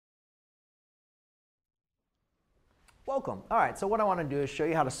Welcome. All right, so what I want to do is show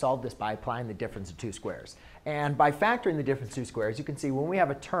you how to solve this by applying the difference of two squares. And by factoring the difference of two squares, you can see when we have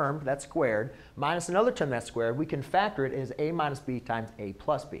a term that's squared minus another term that's squared, we can factor it as a minus b times a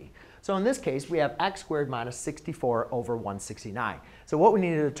plus b. So in this case, we have x squared minus 64 over 169. So what we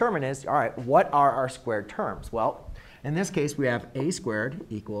need to determine is, all right, what are our squared terms? Well, in this case, we have a squared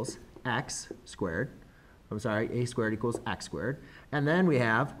equals x squared. I'm sorry, a squared equals x squared. And then we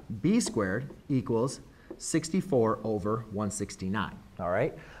have b squared equals 64 over 169. All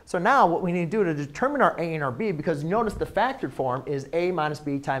right. So now what we need to do to determine our a and our b, because notice the factored form is a minus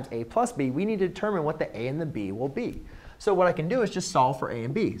b times a plus b, we need to determine what the a and the b will be. So what I can do is just solve for a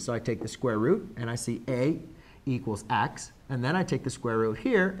and b. So I take the square root and I see a equals x, and then I take the square root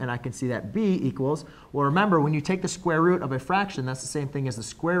here and I can see that b equals, well, remember when you take the square root of a fraction, that's the same thing as the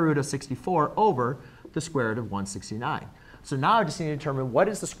square root of 64 over the square root of 169. So now I just need to determine what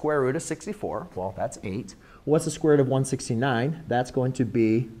is the square root of 64. Well, that's 8. What's the square root of 169? That's going to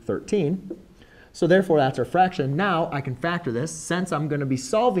be 13. So therefore, that's our fraction. Now I can factor this. Since I'm going to be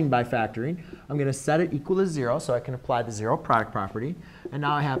solving by factoring, I'm going to set it equal to 0, so I can apply the zero product property. And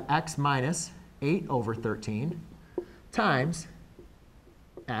now I have x minus 8 over 13 times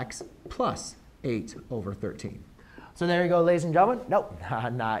x plus 8 over 13. So there you go, ladies and gentlemen. Nope,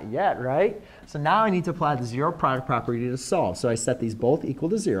 not yet, right? So now I need to apply the zero product property to solve. So I set these both equal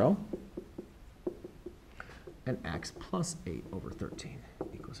to 0. And x plus 8 over 13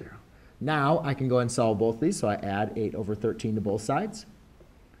 equals 0. Now I can go and solve both these. So I add 8 over 13 to both sides.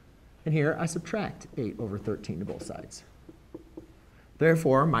 And here I subtract 8 over 13 to both sides.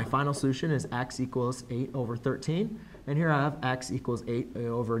 Therefore, my final solution is x equals 8 over 13. And here I have x equals 8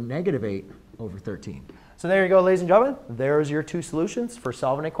 over negative 8 over 13. So there you go, ladies and gentlemen. There's your two solutions for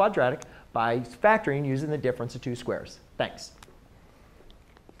solving a quadratic by factoring using the difference of two squares. Thanks.